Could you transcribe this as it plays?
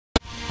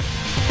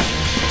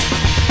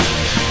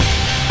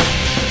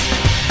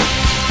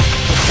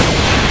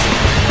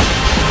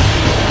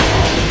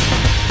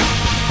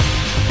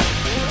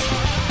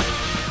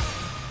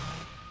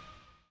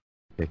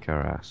Kick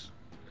our ass.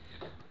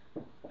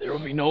 There will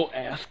be no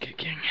ass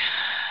kicking.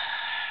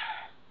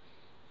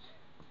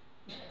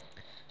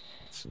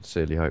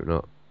 Sincerely hope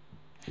not.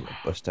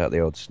 Bust out the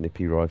old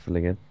snippy rifle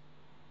again.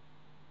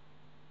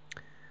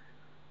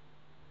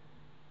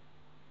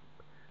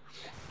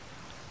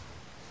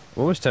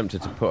 I'm almost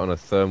tempted to put on a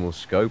thermal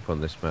scope on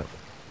this map.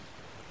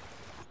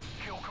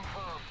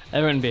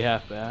 That wouldn't be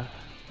half bad.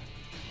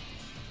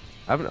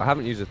 I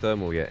haven't used a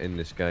thermal yet in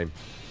this game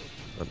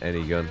on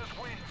any gun.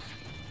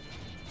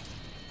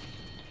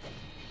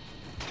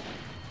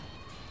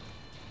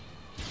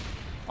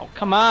 Oh,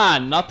 come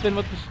on! Nothing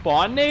with the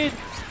spawn nade?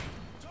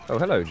 Oh,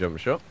 hello, jump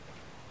shot.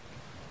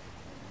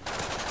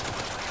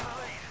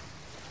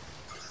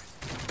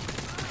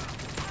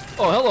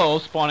 Oh, hello,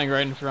 spawning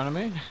right in front of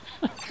me.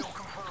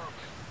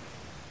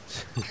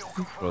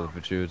 Rather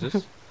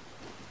fortuitous.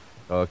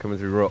 Oh, coming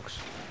through rocks.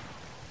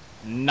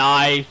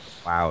 Nice!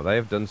 Wow, they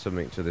have done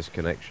something to this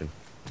connection.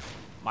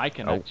 My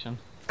connection.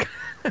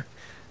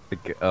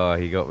 Oh,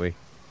 he got me.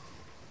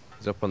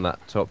 He's up on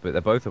that top bit.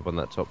 They're both up on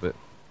that top bit.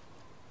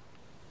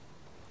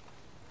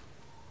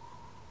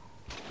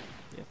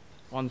 Yep.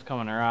 One's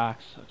coming to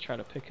rocks, so try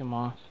to pick him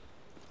off.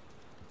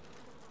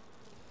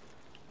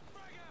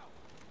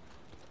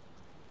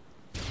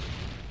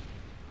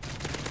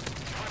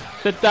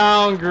 Sit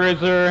down,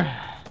 Grizzer.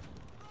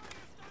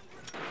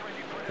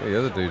 Oh, the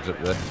other dude's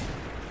up there.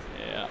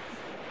 Yeah.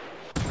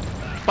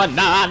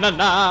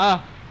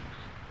 Banana.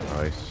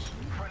 Nice.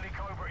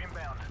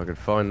 If I could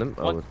find them,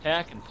 I would. One's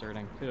attack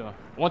inserting too.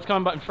 One's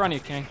coming but in front of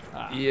you, King.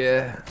 Ah.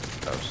 Yeah.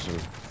 That was some.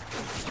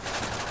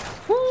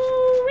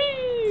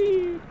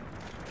 Woo-wee.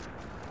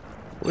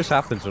 What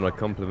happens when I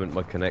compliment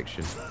my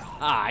connection?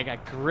 Ah, I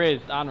got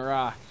grizzed on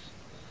rocks.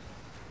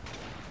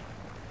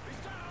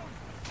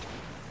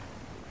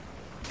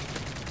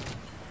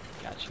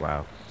 Gotcha.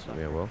 Wow.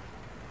 Yeah, well.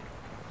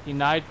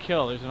 Denied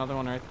kill. There's another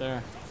one right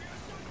there.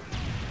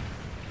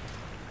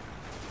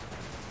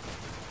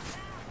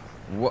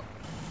 What?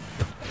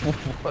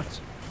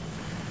 What?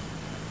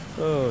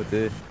 Oh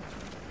dear.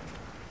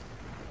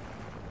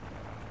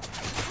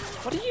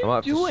 What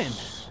are you doing?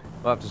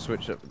 I have to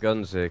switch up the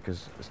guns here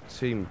because this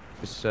team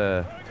is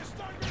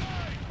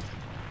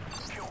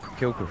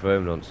kill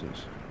confirmed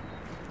nonsense.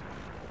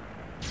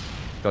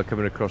 Guy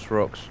coming across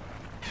rocks.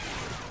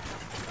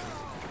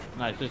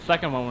 Nice. There's a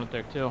second one went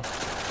there too.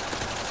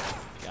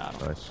 Got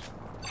him. Nice.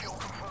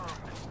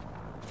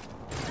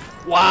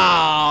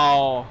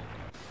 Wow.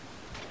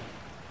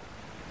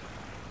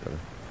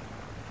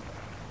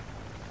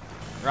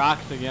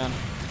 Rocks again.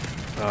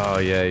 Oh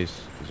yeah,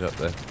 he's up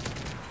there.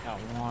 Got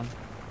one.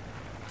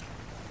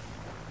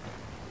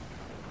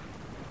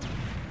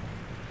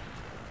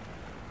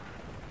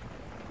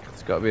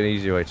 There's got to be an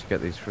easy way to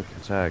get these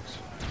freaking tags.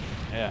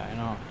 Yeah, I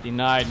know.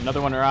 Denied.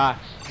 Another one rocks.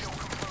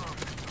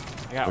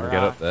 I got Couldn't rocks.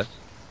 get up there.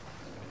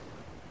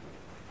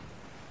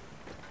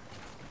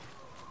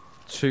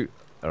 Two.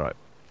 All right.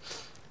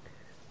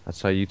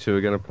 That's how you two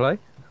are gonna play.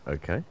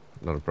 Okay,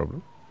 not a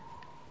problem.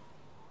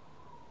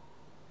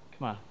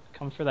 Come on.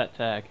 Come for that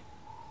tag.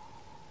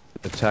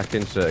 Attack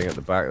inserting at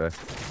the back there.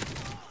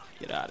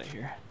 Get out of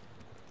here.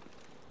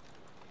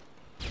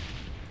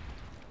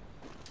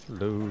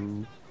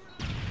 Hello.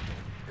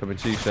 Coming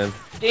to you, Sam.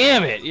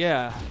 Damn it!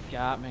 Yeah,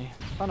 got me.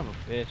 Son of a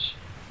bitch.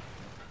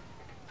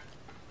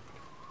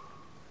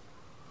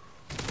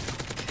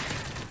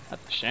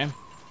 That's a shame.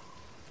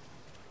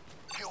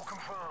 Kill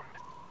confirmed.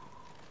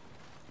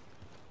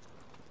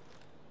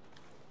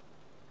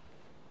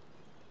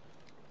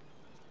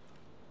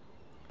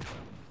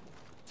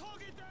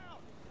 Target down.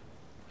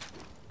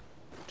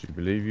 Do you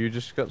believe you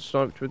just got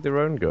sniped with your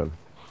own gun?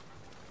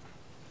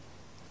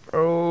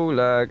 Oh,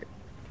 lag.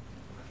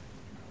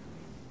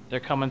 They're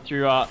coming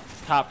through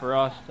top for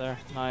us there.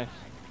 Nice.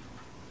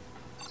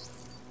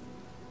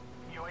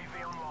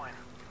 UAV online.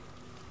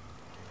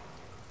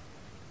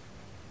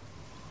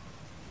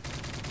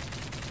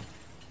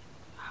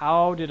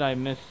 How did I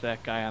miss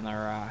that guy on the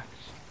rocks?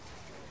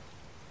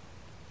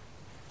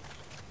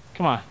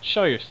 Come on,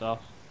 show yourself.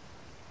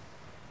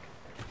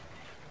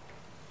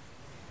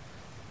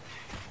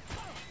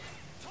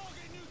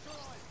 Target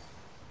neutralized.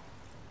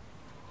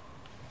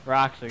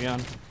 Rocks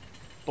again.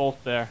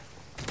 Both there.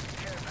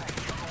 Care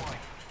package on the way.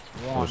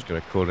 I One. was going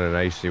to call it an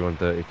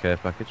AC-130 care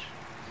package.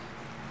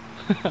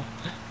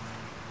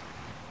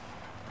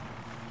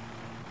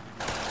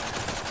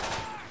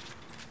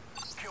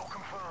 Kill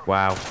confirmed.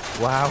 Wow.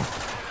 Wow.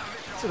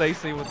 It's an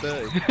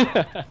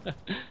AC-130.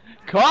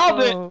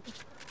 Called it!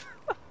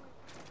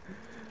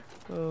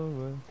 Oh,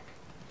 man.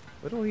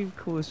 Where do I even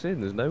call this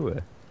in? There's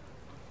nowhere.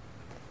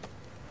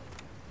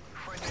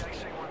 Friendly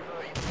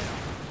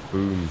AC-130.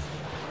 Boom.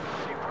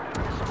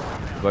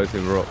 Both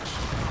in rocks.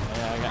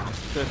 Yeah, I got an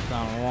assist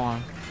on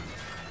one.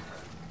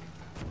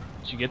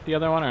 Did you get the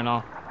other one or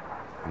no?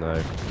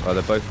 No. Oh,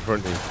 they're both in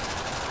front of you.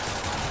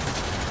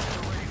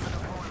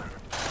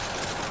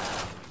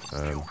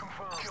 Kill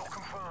confirmed. Kill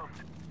confirmed.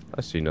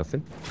 I see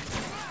nothing.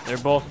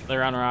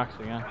 They're on rocks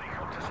again.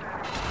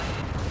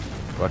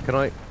 Why can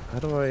I... How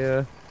do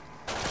I,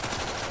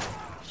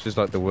 This is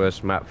like the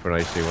worst map for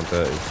an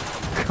AC-130.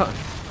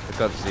 I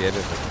can't see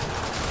anything.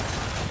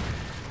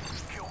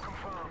 Kill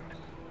confirmed.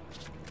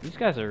 These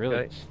guys are really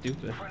Okay.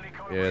 stupid. Friendly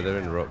code Yeah, they're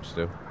in rocks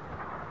still.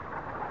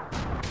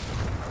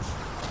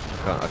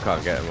 I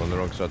can't get them on the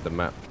wrong side of the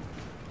map.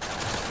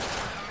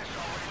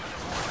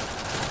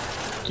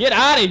 Get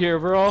out of here,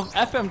 bro.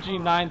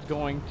 FMG9's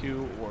going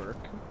to work.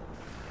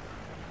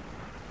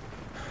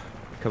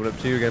 Coming up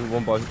to you again,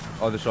 one by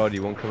either side of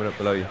you, one coming up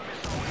below you.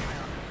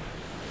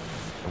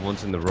 And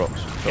one's in the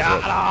rocks. Top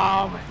rocks.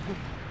 Got him!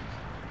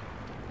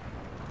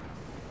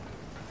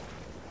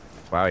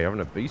 Wow, you're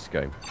having a beast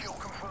game. Kill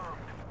confirmed.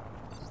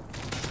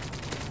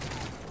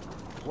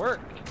 Work.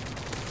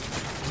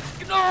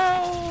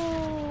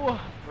 No!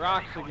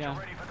 Rocks again.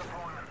 Ready for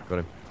deployment. Got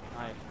him.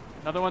 Nice.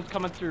 Another one's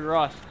coming through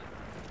rust.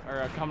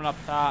 Or coming up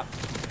top.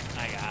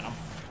 I got him.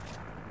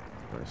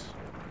 Nice.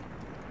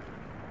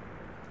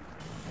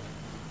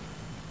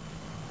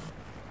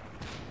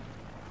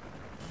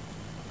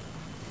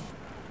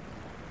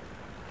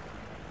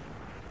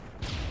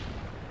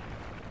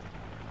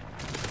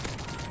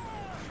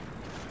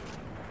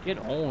 Get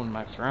on,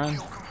 my friend.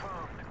 Kill confirmed.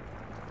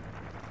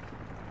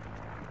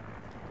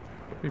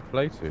 What do we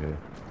play to here?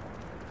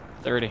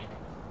 30.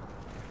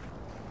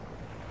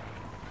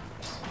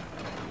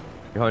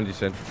 Behind you,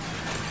 Sin.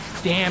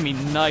 Damn, he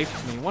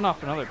knifed me. One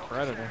off another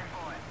predator.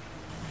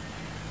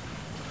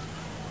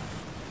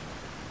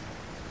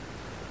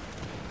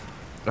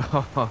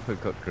 Oh, we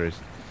got Chris.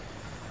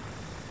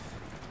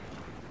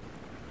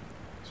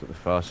 It's at the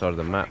far side of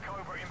the map.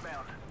 Cobra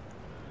inbound.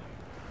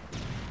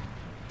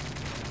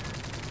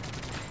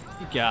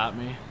 You got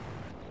me.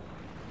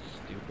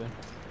 Stupid.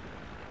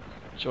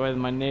 Enjoy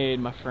my nade,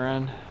 my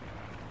friend.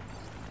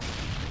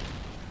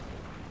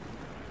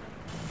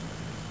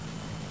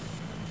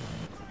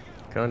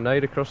 Can I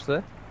nade across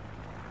there?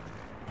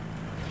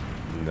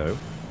 No.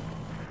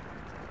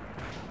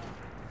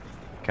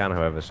 Can,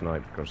 however,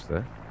 snipe across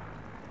there.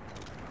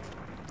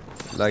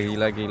 Laggy,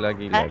 laggy,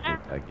 laggy, laggy,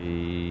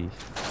 laggy.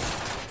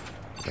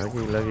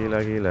 Laggy, laggy,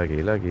 laggy,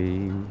 laggy,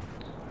 laggy.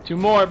 2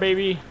 more,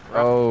 baby.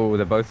 Oh,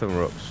 they're both on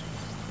rocks.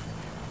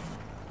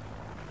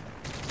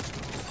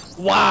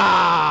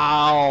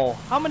 Wow!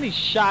 How many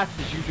shots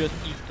did you just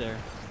eat there?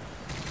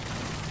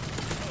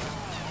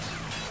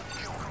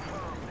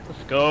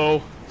 Let's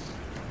go.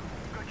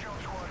 Good job,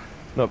 squad.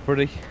 Not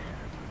pretty.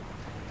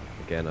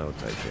 Again, I'll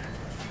take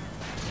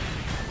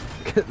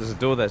it. There's a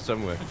door there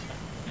somewhere.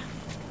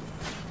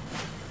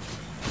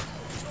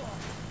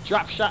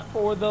 Drop shot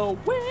for the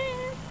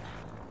win.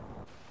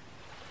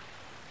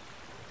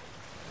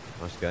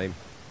 Nice game.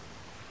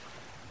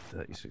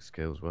 36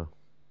 kills, well.